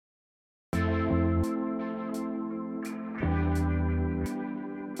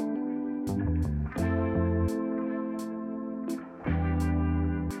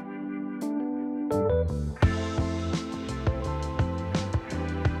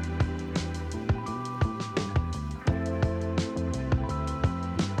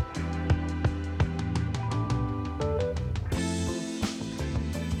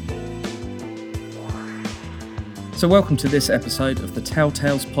So welcome to this episode of the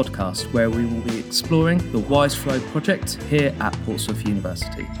Telltales podcast, where we will be exploring the WiseFlow project here at Portsmouth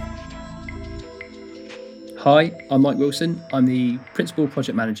University. Hi, I'm Mike Wilson. I'm the Principal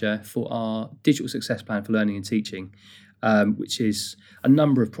Project Manager for our Digital Success Plan for Learning and Teaching, which is a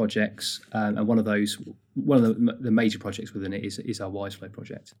number of projects, and one of the major projects within it is our WiseFlow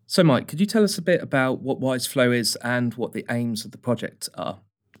project. So Mike, could you tell us a bit about what WiseFlow is and what the aims of the project are?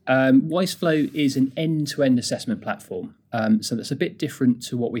 WiseFlow is an end-to-end assessment platform, so that's a bit different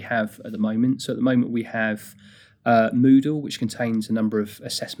to what we have at the moment. So at the moment we have Moodle, which contains a number of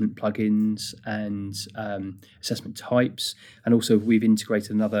assessment plugins and assessment types, and also we've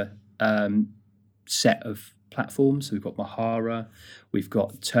integrated another set of platforms. So we've got Mahara, we've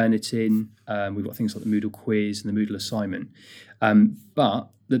got Turnitin, we've got things like the Moodle quiz and the Moodle assignment. But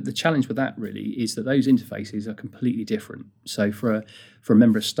the challenge with that really is that those interfaces are completely different. So for a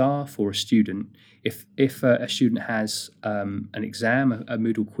member of staff or a student, if a student has an exam, a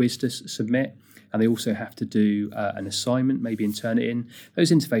Moodle quiz to submit, and they also have to do an assignment, maybe in Turnitin, those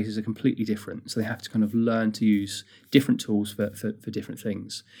interfaces are completely different. So they have to kind of learn to use different tools for different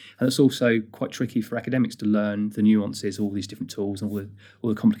things. And it's also quite tricky for academics to learn the nuances of all these different tools and all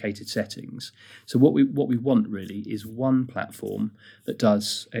the complicated settings. So what we want really is one platform that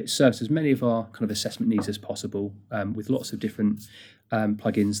it serves as many of our kind of assessment needs as possible, with lots of different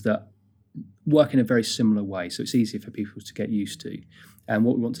plugins that work in a very similar way, so it's easier for people to get used to. And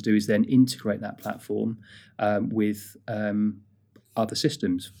what we want to do is then integrate that platform with other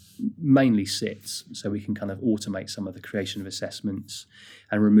systems, mainly SITs, so we can kind of automate some of the creation of assessments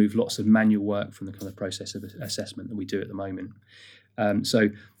and remove lots of manual work from the kind of process of assessment that we do at the moment. So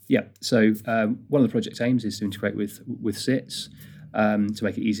one of the project aims is to integrate with SITs to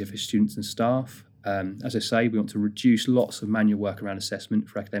make it easier for students and staff. As I say, we want to reduce lots of manual work around assessment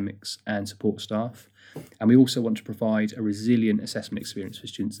for academics and support staff. And we also want to provide a resilient assessment experience for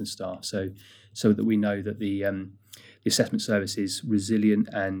students and staff, so that we know that the assessment service is resilient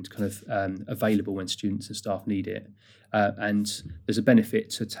and kind of available when students and staff need it. And there's a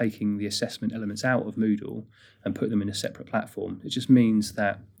benefit to taking the assessment elements out of Moodle and put them in a separate platform. It just means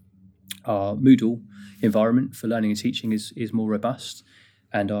that our Moodle environment for learning and teaching is more robust,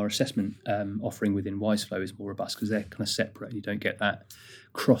 and our assessment offering within WiseFlow is more robust because they're kind of separate, and you don't get that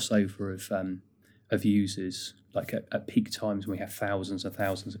crossover of users like at peak times when we have thousands and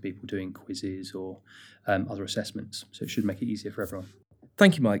thousands of people doing quizzes or other assessments. So it should make it easier for everyone.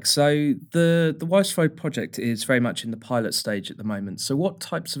 Thank you, Mike. So the WiseFlow project is very much in the pilot stage at the moment. So what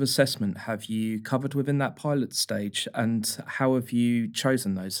types of assessment have you covered within that pilot stage, and how have you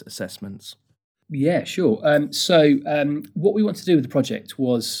chosen those assessments? Yeah, sure. So what we want to do with the project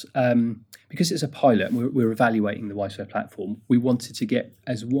was, because it's a pilot, we're evaluating the WiseFlow platform, we wanted to get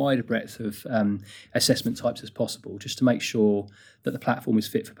as wide a breadth of assessment types as possible, just to make sure that the platform is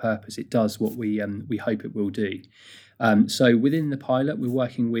fit for purpose. It does what we hope it will do. So within the pilot, we're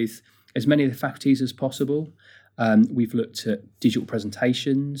working with as many of the faculties as possible. We've looked at digital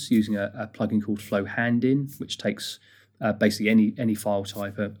presentations using a plugin called Flow Hand-In, which takes basically any file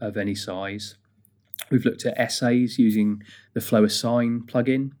type of any size. We've looked at essays using the Flow Assign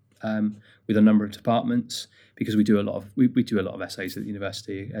plugin with a number of departments, because we do a lot of essays at the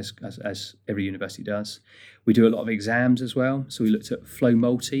university, as every university does. We do a lot of exams as well. So we looked at Flow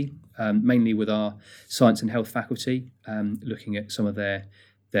Multi, mainly with our science and health faculty, looking at some of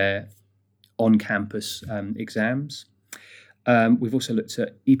their on-campus exams. We've also looked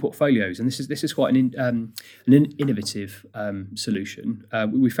at e-portfolios, and this is quite an innovative solution.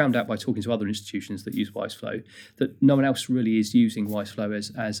 We found out by talking to other institutions that use WiseFlow that no one else really is using WiseFlow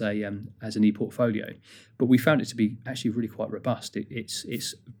as an e-portfolio, but we found it to be actually really quite robust. It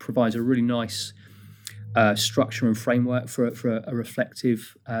provides a really nice structure and framework for a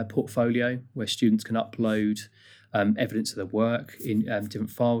reflective portfolio where students can upload evidence of their work in different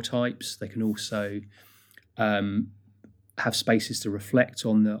file types. They can also have spaces to reflect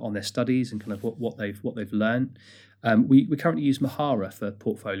on their studies and kind of what they've learned. We currently use Mahara for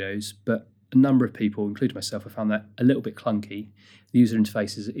portfolios, but a number of people, including myself, have found that a little bit clunky. The user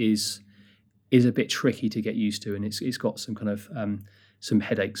interface is a bit tricky to get used to, and it's got some kind of some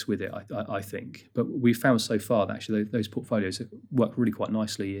headaches with it, I think. But we've found so far that actually those portfolios work really quite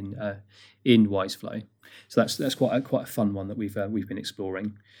nicely in WiseFlow. So that's quite a fun one that we've been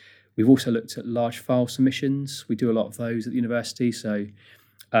exploring. We've also looked at large file submissions. We do a lot of those at the university, so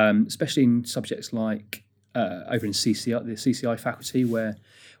especially in subjects like over in CCI, the CCI faculty, where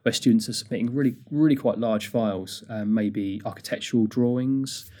students are submitting really quite large files, maybe architectural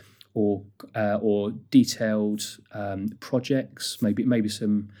drawings or detailed projects, maybe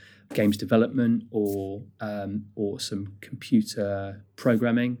some games development or some computer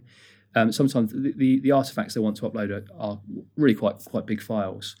programming. Sometimes the artifacts they want to upload are really quite big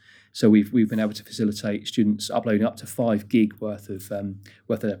files. So we've been able to facilitate students uploading up to 5 gig worth of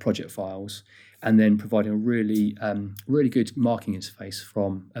their project files, and then providing a really good marking interface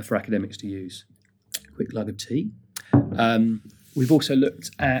for academics to use. Quick lug of tea. We've also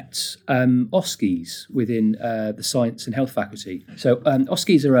looked at OSCEs within the science and health faculty. So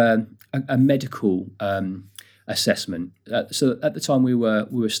OSCEs are a medical assessment. So at the time we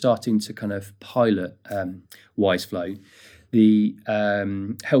were starting to kind of pilot WiseFlow, the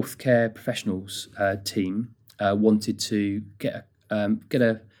healthcare professionals team wanted to get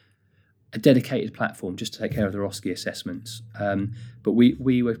a dedicated platform just to take care of their OSCE assessments. But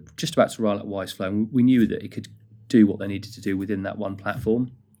we were just about to roll out WiseFlow, and we knew that it could do what they needed to do within that one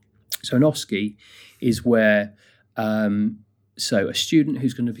platform. So an OSCE is where so a student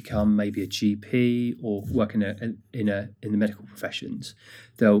who's going to become maybe a GP or work in the medical professions,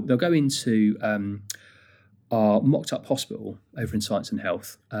 they'll go into our mocked up hospital over in science and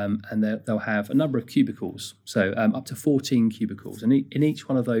health, and they'll have a number of cubicles, so up to 14 cubicles, and in each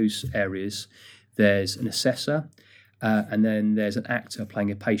one of those areas there's an assessor, and then there's an actor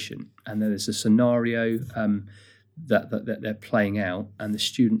playing a patient, and then there's a scenario that they're playing out, and the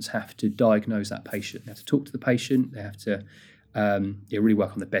students have to diagnose that patient. They have to talk to the patient, they have to really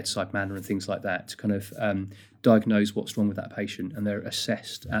work on the bedside manner and things like that to kind of diagnose what's wrong with that patient, and they're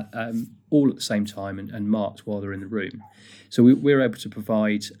assessed all at the same time and marked while they're in the room. So we were able to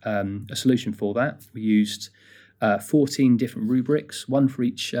provide a solution for that. We used 14 different rubrics, one for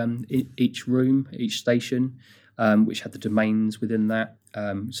each room, each station, which had the domains within that,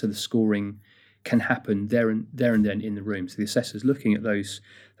 so the scoring can happen there and then in the room. So the assessor's looking at those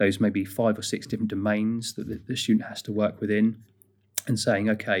maybe 5 or 6 different domains that the student has to work within, and saying,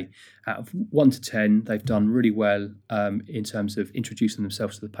 okay, out of 1 to 10, they've done really well in terms of introducing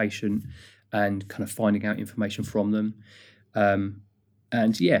themselves to the patient and kind of finding out information from them.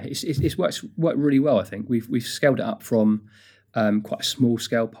 And yeah, it's worked really well. I think we've scaled it up from quite a small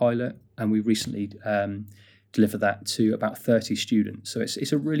scale pilot, and we recently delivered that to about 30 students. So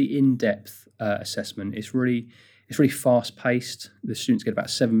it's a really in-depth assessment. It's really fast-paced. The students get about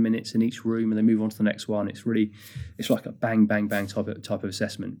 7 minutes in each room, and they move on to the next one. It's like a bang bang bang type of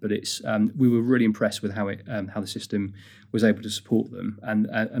assessment. But we were really impressed with how the system was able to support them,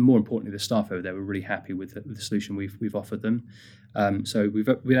 and more importantly, the staff over there were really happy with the solution we've offered them. So we've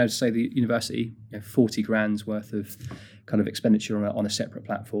been able to save the university 40 grand's worth of kind of expenditure on a separate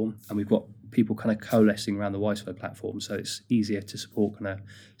platform, and we've got people kind of coalescing around the WiseFlow platform, so it's easier to support kind of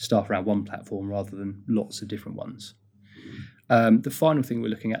staff around one platform rather than lots of different ones. The final thing we're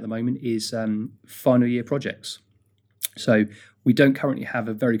looking at the moment is final year projects. So we don't currently have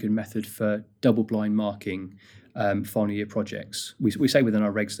a very good method for double-blind marking final year projects. We say within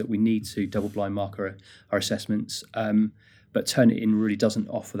our regs that we need to double-blind mark our assessments, but Turnitin really doesn't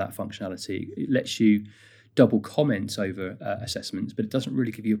offer that functionality. It lets you double comment over assessments, but it doesn't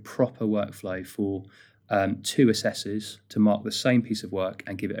really give you a proper workflow for 2 assessors to mark the same piece of work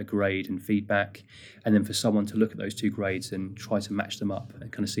and give it a grade and feedback, and then for someone to look at those 2 grades and try to match them up and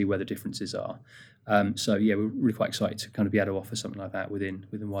kind of see where the differences are. So yeah, we're really quite excited to kind of be able to offer something like that within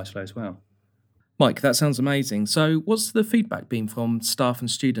WiseFlow as well. Mike, that sounds amazing. So what's the feedback been from staff and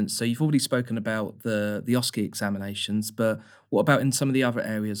students? So you've already spoken about the OSCE examinations, but what about in some of the other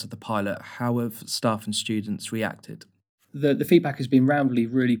areas of the pilot? How have staff and students reacted? The feedback has been roundly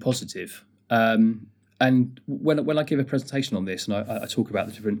really positive. And when I give a presentation on this and I talk about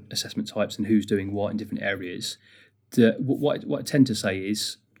the different assessment types and who's doing what in different areas, what I tend to say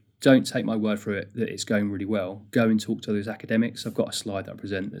is, don't take my word for it that it's going really well. Go and talk to those academics. I've got a slide that I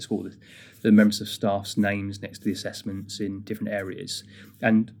present that's got the members of staff's names next to the assessments in different areas.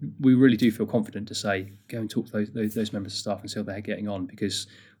 And we really do feel confident to say, go and talk to those members of staff and see how they're getting on, because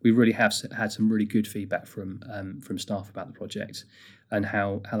we really have had some really good feedback from staff about the project and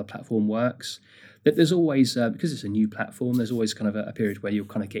how the platform works. That there's always, because it's a new platform, there's always kind of a period where you're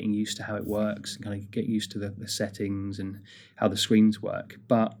kind of getting used to how it works and kind of getting used to the settings and how the screens work.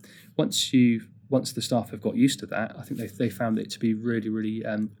 But once the staff have got used to that, I think they found it to be really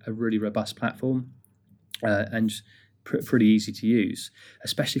a really robust platform and pretty easy to use,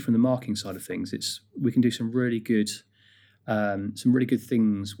 especially from the marking side of things. We can do some really good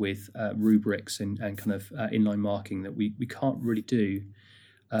things with rubrics and kind of inline marking that we can't really do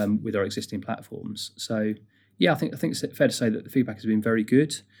with our existing platforms. So yeah, I think it's fair to say that the feedback has been very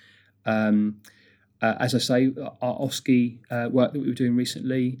good. As I say, our OSCE work that we were doing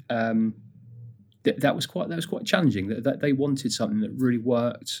recently, that was quite challenging. That they wanted something that really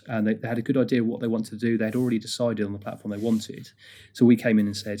worked, and they had a good idea of what they wanted to do. They had already decided on the platform they wanted. So we came in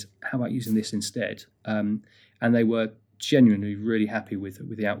and said, "How about using this instead?" And they were genuinely really happy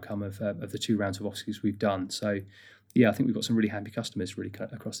with the outcome of the 2 rounds of OSCEs we've done. So yeah, I think we've got some really happy customers really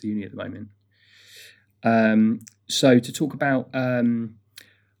across the uni at the moment. So to talk about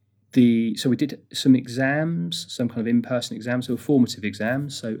so we did some exams, some kind of in-person exams, so formative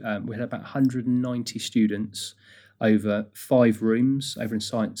exams. So we had about 190 students over 5 rooms over in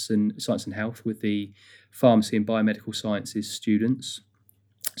science and health with the pharmacy and biomedical sciences students.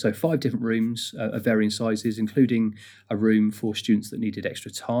 So 5 different rooms of varying sizes, including a room for students that needed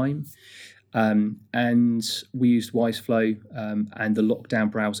extra time. And we used WiseFlow and the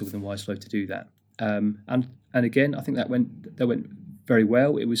lockdown browser within WiseFlow to do that. And again, I think that went very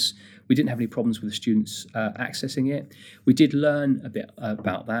well. We didn't have any problems with the students accessing it. We did learn a bit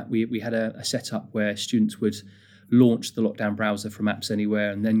about that. We had a setup where students would launch the lockdown browser from Apps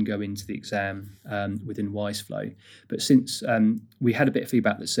Anywhere and then go into the exam within WiseFlow. But since we had a bit of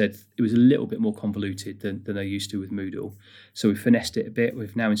feedback that said it was a little bit more convoluted than they're used to with Moodle, so we finessed it a bit.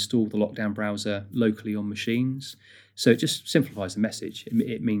 We've now installed the lockdown browser locally on machines. So it just simplifies the message.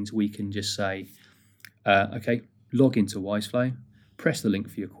 It means we can just say, okay, log into WiseFlow, press the link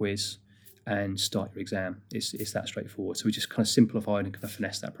for your quiz, and start your exam. It's that straightforward. So we just kind of simplified and kind of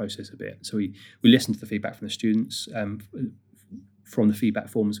finessed that process a bit. So we listened to the feedback from the students from the feedback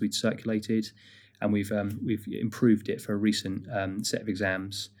forms we'd circulated, and we've improved it for a recent set of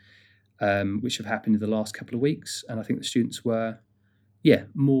exams, which have happened in the last couple of weeks. And I think the students were,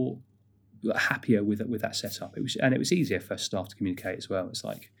 more happier with that setup. It was easier for staff to communicate as well. It's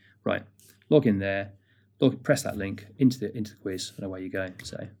like, right, log in there, press that link into the quiz, and away you go.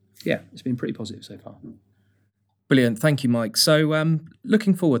 So yeah, it's been pretty positive so far. Brilliant, thank you, Mike. So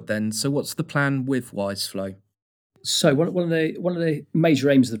looking forward then, so what's the plan with WiseFlow? So one of the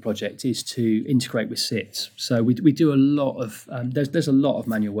major aims of the project is to integrate with SITs. So we do a lot of there's a lot of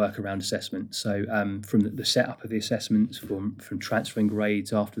manual work around assessment. So from the setup of the assessments, from transferring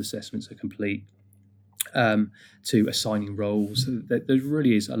grades after the assessments are complete, to assigning roles. There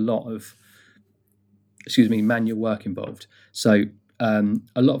really is a lot of manual work involved. So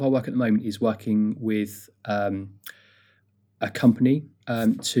a lot of our work at the moment is working with a company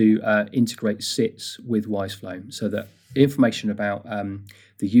to integrate SITs with WiseFlow, so that information about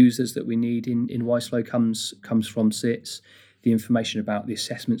the users that we need in WiseFlow comes from SITs. The information about the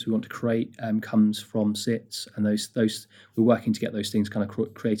assessments we want to create comes from SITs, and those we're working to get those things kind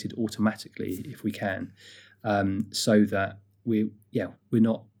of created automatically if we can, so that we're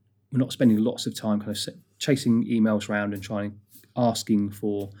not spending lots of time kind of chasing emails around and asking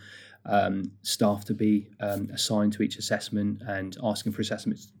for staff to be assigned to each assessment and asking for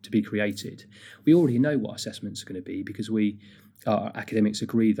assessments to be created. We already know what assessments are going to be because our academics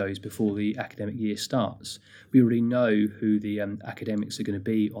agree those before the academic year starts. We already know who the academics are going to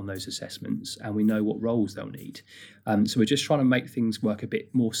be on those assessments, and we know what roles they'll need. So we're just trying to make things work a bit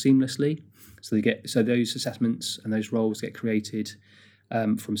more seamlessly. So those assessments and those roles get created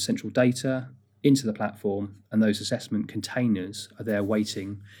from central data into the platform, and those assessment containers are there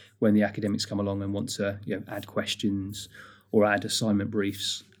waiting when the academics come along and want to add questions or add assignment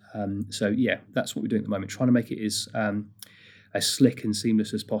briefs. So that's what we're doing at the moment, trying to make it as slick and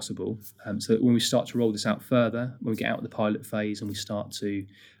seamless as possible, so that when we start to roll this out further, when we get out of the pilot phase and we start to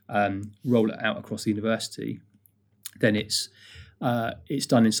roll it out across the university, then it's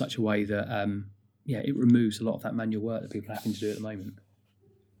done in such a way that it removes a lot of that manual work that people are having to do at the moment.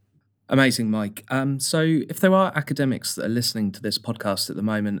 Amazing, Mike. So if there are academics that are listening to this podcast at the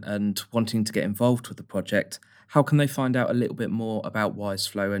moment and wanting to get involved with the project, how can they find out a little bit more about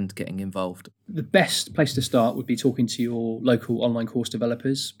WiseFlow and getting involved? The best place to start would be talking to your local online course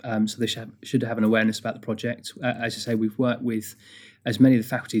developers. So they should have an awareness about the project. As I say, we've worked with as many of the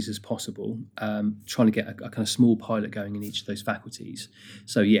faculties as possible, trying to get a kind of small pilot going in each of those faculties.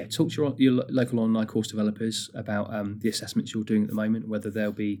 So talk to your local online course developers about the assessments you're doing at the moment, whether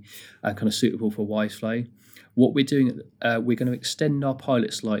they'll be kind of suitable for WiseFlow. What we're doing, we're going to extend our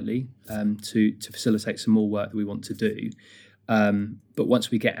pilot slightly to facilitate some more work that we want to do. But once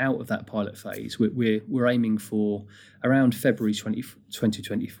we get out of that pilot phase, we're aiming for around February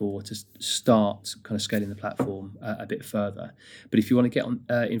 2024 to start kind of scaling the platform a bit further. But if you want to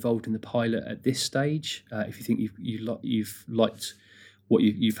get involved in the pilot at this stage, if you think you've liked what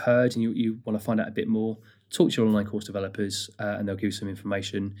you've heard and you want to find out a bit more, talk to your online course developers and they'll give you some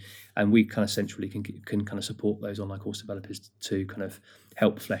information. And we kind of centrally can kind of support those online course developers to kind of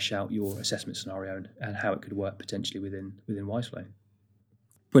help flesh out your assessment scenario and how it could work potentially within WiseFlow.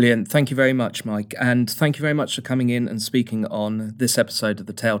 Brilliant. Thank you very much, Mike. And thank you very much for coming in and speaking on this episode of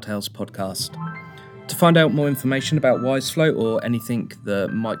the Telltales podcast. To find out more information about WiseFlow or anything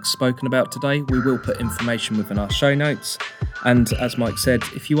that Mike's spoken about today, we will put information within our show notes. And as Mike said,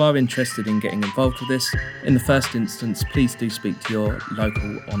 if you are interested in getting involved with this, in the first instance, please do speak to your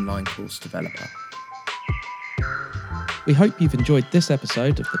local online course developer. We hope you've enjoyed this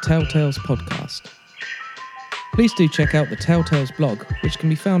episode of the Telltales podcast. Please do check out the Telltales blog, which can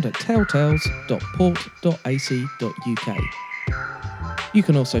be found at telltales.port.ac.uk. You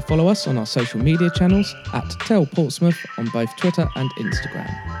can also follow us on our social media channels at TellPortsmouth on both Twitter and Instagram.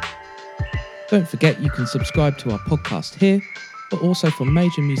 Don't forget you can subscribe to our podcast here, but also from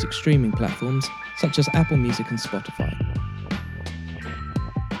major music streaming platforms such as Apple Music and Spotify.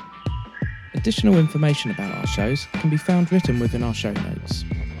 Additional information about our shows can be found written within our show notes.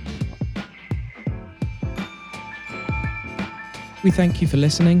 We thank you for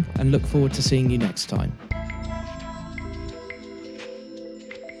listening and look forward to seeing you next time.